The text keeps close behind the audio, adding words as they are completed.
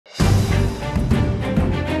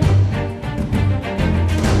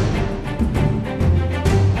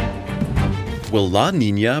Will La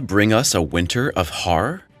Niña bring us a winter of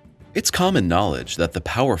horror? It's common knowledge that the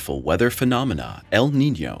powerful weather phenomena El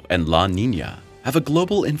Niño and La Niña have a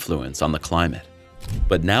global influence on the climate.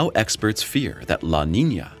 But now experts fear that La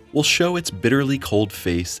Niña will show its bitterly cold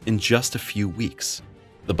face in just a few weeks.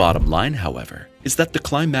 The bottom line, however, is that the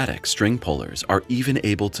climatic string pullers are even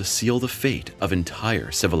able to seal the fate of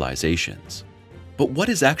entire civilizations. But what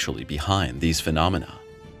is actually behind these phenomena?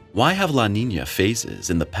 Why have La Niña phases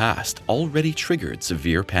in the past already triggered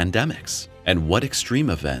severe pandemics? And what extreme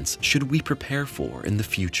events should we prepare for in the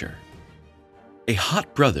future? A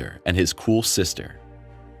hot brother and his cool sister.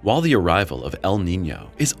 While the arrival of El Niño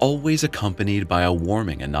is always accompanied by a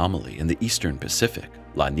warming anomaly in the eastern Pacific,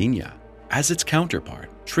 La Niña, as its counterpart,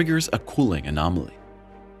 triggers a cooling anomaly.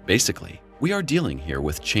 Basically, we are dealing here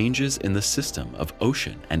with changes in the system of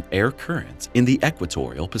ocean and air currents in the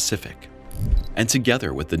equatorial Pacific. And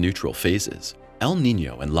together with the neutral phases, El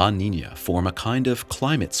Niño and La Niña form a kind of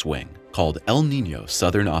climate swing called El Niño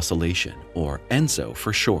Southern Oscillation, or ENSO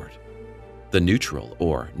for short. The neutral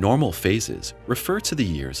or normal phases refer to the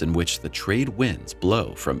years in which the trade winds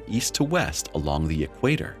blow from east to west along the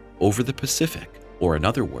equator over the Pacific, or in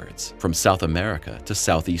other words, from South America to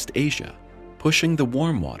Southeast Asia, pushing the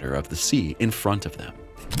warm water of the sea in front of them.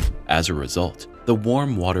 As a result, the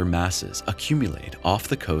warm water masses accumulate off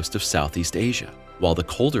the coast of Southeast Asia, while the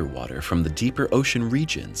colder water from the deeper ocean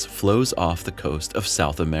regions flows off the coast of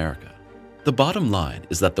South America. The bottom line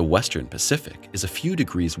is that the Western Pacific is a few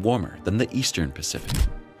degrees warmer than the Eastern Pacific.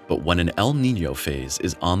 But when an El Niño phase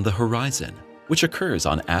is on the horizon, which occurs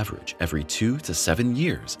on average every 2 to 7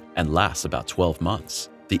 years and lasts about 12 months,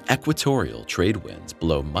 the equatorial trade winds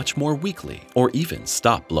blow much more weakly or even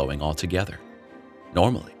stop blowing altogether.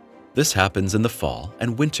 Normally, this happens in the fall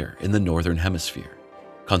and winter in the Northern Hemisphere.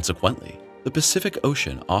 Consequently, the Pacific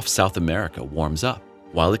Ocean off South America warms up,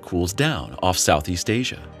 while it cools down off Southeast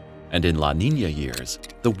Asia. And in La Niña years,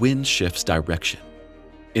 the wind shifts direction.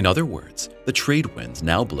 In other words, the trade winds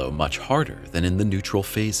now blow much harder than in the neutral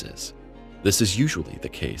phases. This is usually the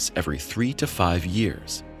case every 3 to 5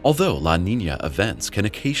 years, although La Niña events can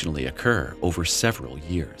occasionally occur over several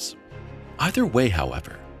years. Either way,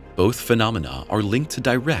 however, both phenomena are linked to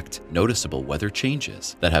direct, noticeable weather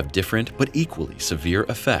changes that have different but equally severe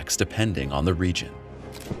effects depending on the region.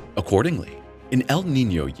 Accordingly, in El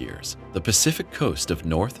Niño years, the Pacific coast of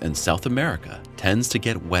North and South America tends to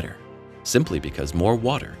get wetter, simply because more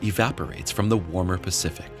water evaporates from the warmer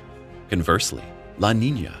Pacific. Conversely, La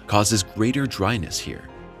Niña causes greater dryness here.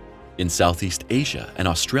 In Southeast Asia and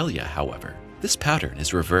Australia, however, this pattern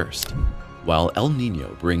is reversed. While El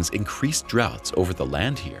Niño brings increased droughts over the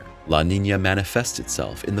land here, La Niña manifests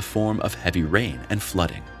itself in the form of heavy rain and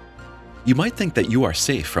flooding. You might think that you are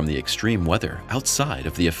safe from the extreme weather outside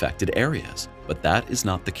of the affected areas, but that is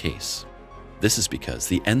not the case. This is because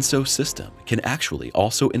the ENSO system can actually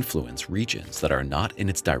also influence regions that are not in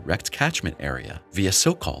its direct catchment area via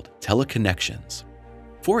so-called teleconnections.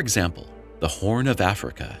 For example, the Horn of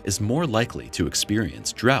Africa is more likely to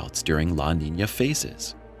experience droughts during La Niña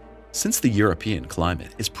phases. Since the European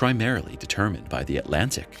climate is primarily determined by the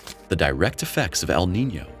Atlantic, the direct effects of El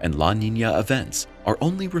Niño and La Niña events are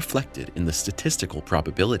only reflected in the statistical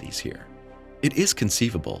probabilities here. It is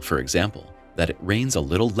conceivable, for example, that it rains a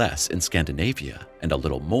little less in Scandinavia and a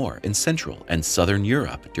little more in Central and Southern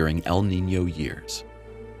Europe during El Niño years.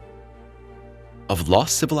 Of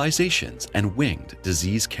lost civilizations and winged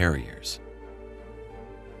disease carriers.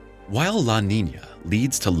 While La Niña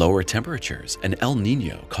leads to lower temperatures and El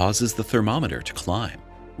Niño causes the thermometer to climb,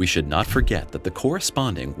 we should not forget that the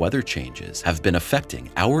corresponding weather changes have been affecting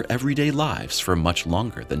our everyday lives for much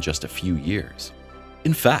longer than just a few years.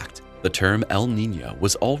 In fact, the term El Niño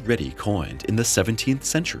was already coined in the 17th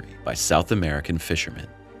century by South American fishermen.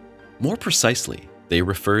 More precisely, they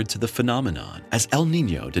referred to the phenomenon as El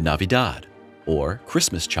Niño de Navidad, or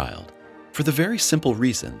Christmas child, for the very simple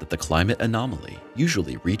reason that the climate anomaly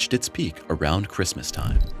usually reached its peak around Christmas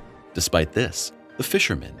time. Despite this, the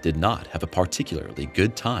fishermen did not have a particularly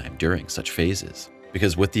good time during such phases,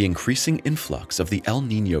 because with the increasing influx of the El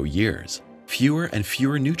Niño years, fewer and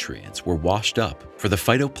fewer nutrients were washed up for the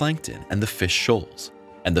phytoplankton and the fish shoals,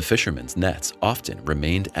 and the fishermen's nets often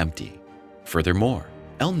remained empty. Furthermore,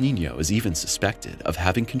 El Niño is even suspected of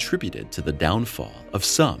having contributed to the downfall of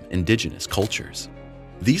some indigenous cultures.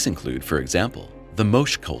 These include, for example, the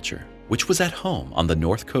Moche culture, which was at home on the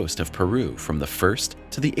north coast of Peru from the 1st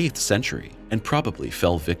to the 8th century and probably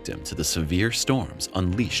fell victim to the severe storms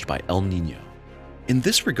unleashed by El Niño. In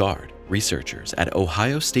this regard, researchers at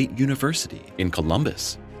Ohio State University in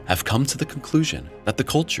Columbus have come to the conclusion that the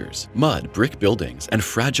cultures, mud, brick buildings, and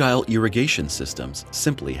fragile irrigation systems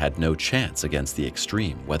simply had no chance against the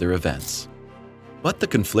extreme weather events. But the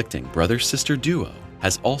conflicting brother-sister duo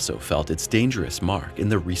has also felt its dangerous mark in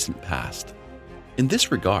the recent past. In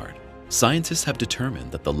this regard, scientists have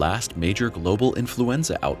determined that the last major global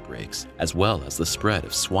influenza outbreaks, as well as the spread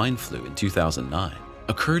of swine flu in 2009,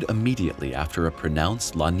 occurred immediately after a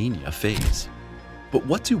pronounced La Niña phase. But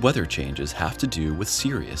what do weather changes have to do with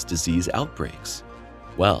serious disease outbreaks?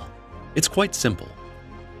 Well, it's quite simple.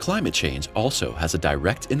 Climate change also has a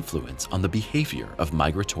direct influence on the behavior of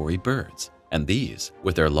migratory birds, and these,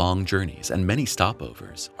 with their long journeys and many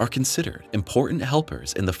stopovers, are considered important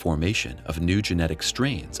helpers in the formation of new genetic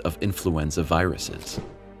strains of influenza viruses.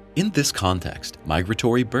 In this context,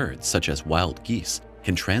 migratory birds such as wild geese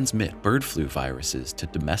can transmit bird flu viruses to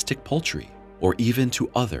domestic poultry or even to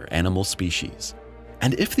other animal species.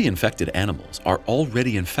 And if the infected animals are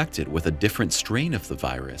already infected with a different strain of the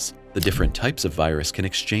virus, the different types of virus can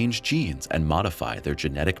exchange genes and modify their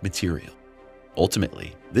genetic material.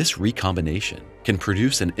 Ultimately, this recombination can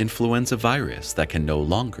produce an influenza virus that can no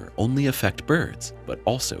longer only affect birds, but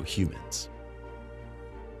also humans.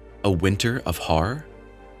 A winter of horror?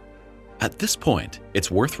 At this point, it's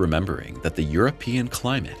worth remembering that the European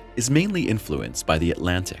climate is mainly influenced by the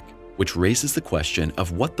Atlantic, which raises the question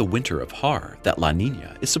of what the winter of horror that La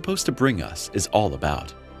Niña is supposed to bring us is all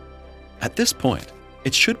about. At this point,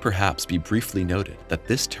 it should perhaps be briefly noted that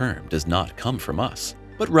this term does not come from us,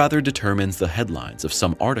 but rather determines the headlines of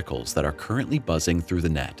some articles that are currently buzzing through the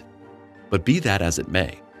net. But be that as it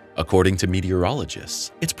may, according to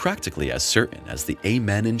meteorologists, it's practically as certain as the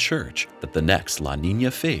amen in church that the next La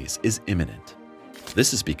Niña phase is imminent.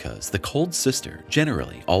 This is because the cold sister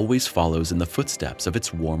generally always follows in the footsteps of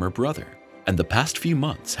its warmer brother, and the past few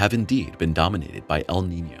months have indeed been dominated by El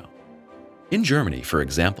Niño. In Germany, for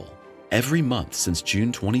example, every month since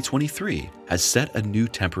June 2023 has set a new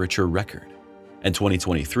temperature record, and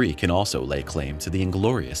 2023 can also lay claim to the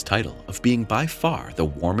inglorious title of being by far the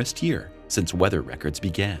warmest year since weather records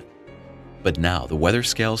began. But now the weather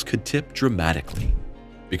scales could tip dramatically,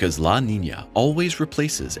 because La Niña always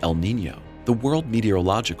replaces El Niño. The World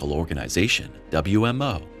Meteorological Organization,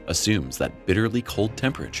 WMO, assumes that bitterly cold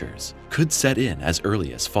temperatures could set in as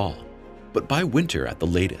early as fall, but by winter at the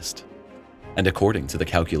latest. And according to the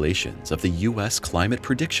calculations of the US Climate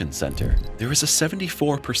Prediction Center, there is a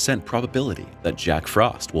 74% probability that Jack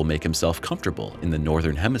Frost will make himself comfortable in the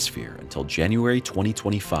Northern Hemisphere until January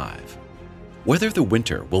 2025. Whether the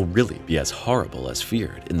winter will really be as horrible as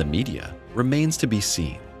feared in the media remains to be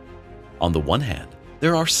seen. On the one hand,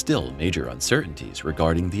 there are still major uncertainties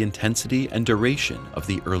regarding the intensity and duration of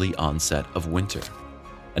the early onset of winter.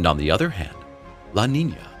 And on the other hand, La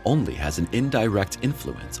Niña only has an indirect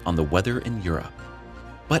influence on the weather in Europe.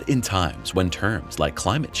 But in times when terms like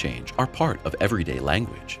climate change are part of everyday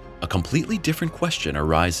language, a completely different question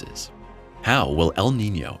arises. How will El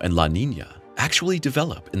Niño and La Niña actually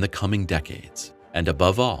develop in the coming decades? And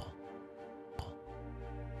above all,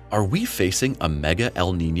 are we facing a mega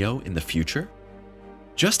El Niño in the future?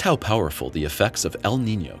 Just how powerful the effects of El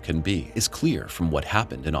Niño can be is clear from what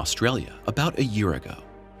happened in Australia about a year ago.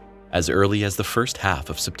 As early as the first half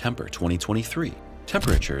of September 2023,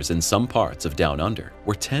 temperatures in some parts of Down Under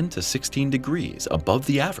were 10 to 16 degrees above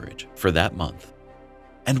the average for that month.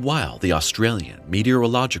 And while the Australian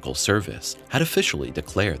Meteorological Service had officially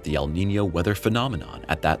declared the El Niño weather phenomenon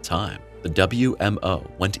at that time, the WMO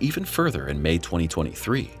went even further in May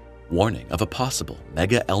 2023, warning of a possible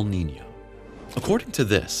mega El Niño. According to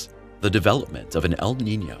this, the development of an El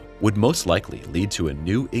Niño would most likely lead to a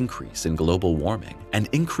new increase in global warming and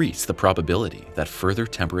increase the probability that further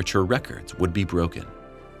temperature records would be broken.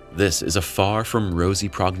 This is a far from rosy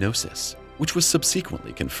prognosis, which was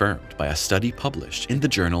subsequently confirmed by a study published in the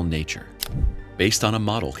journal Nature. Based on a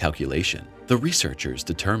model calculation, the researchers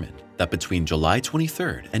determined that between July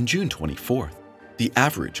 23rd and June 24th, the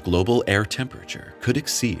average global air temperature could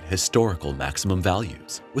exceed historical maximum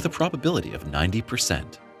values with a probability of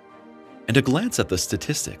 90%. And a glance at the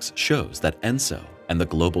statistics shows that ENSO and the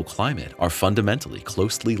global climate are fundamentally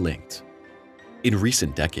closely linked. In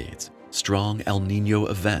recent decades, strong El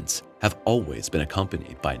Niño events have always been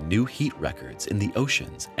accompanied by new heat records in the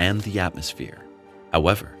oceans and the atmosphere.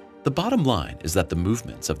 However, the bottom line is that the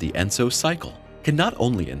movements of the ENSO cycle can not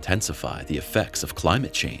only intensify the effects of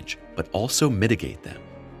climate change, but also mitigate them.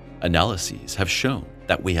 Analyses have shown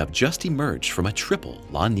that we have just emerged from a triple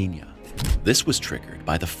La Niña. This was triggered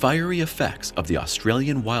by the fiery effects of the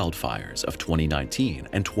Australian wildfires of 2019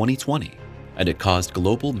 and 2020, and it caused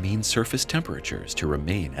global mean surface temperatures to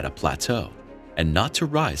remain at a plateau and not to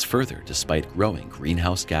rise further despite growing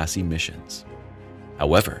greenhouse gas emissions.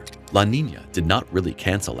 However, La Niña did not really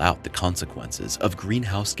cancel out the consequences of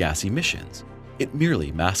greenhouse gas emissions. It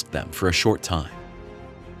merely masked them for a short time.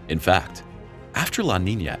 In fact, after La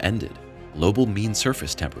Niña ended, global mean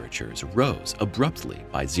surface temperatures rose abruptly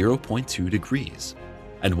by 0.2 degrees.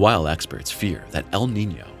 And while experts fear that El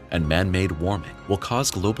Niño and man-made warming will cause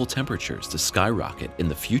global temperatures to skyrocket in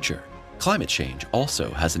the future, climate change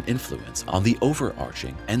also has an influence on the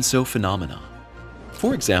overarching ENSO phenomenon.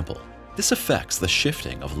 For example, this affects the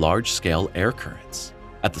shifting of large-scale air currents.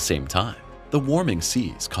 At the same time, the warming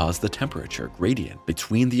seas cause the temperature gradient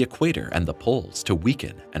between the equator and the poles to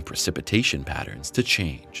weaken and precipitation patterns to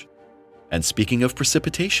change. And speaking of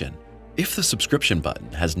precipitation, if the subscription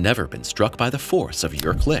button has never been struck by the force of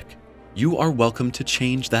your click, you are welcome to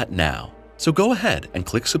change that now. So go ahead and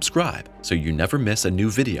click subscribe so you never miss a new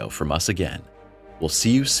video from us again. We'll see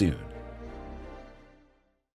you soon.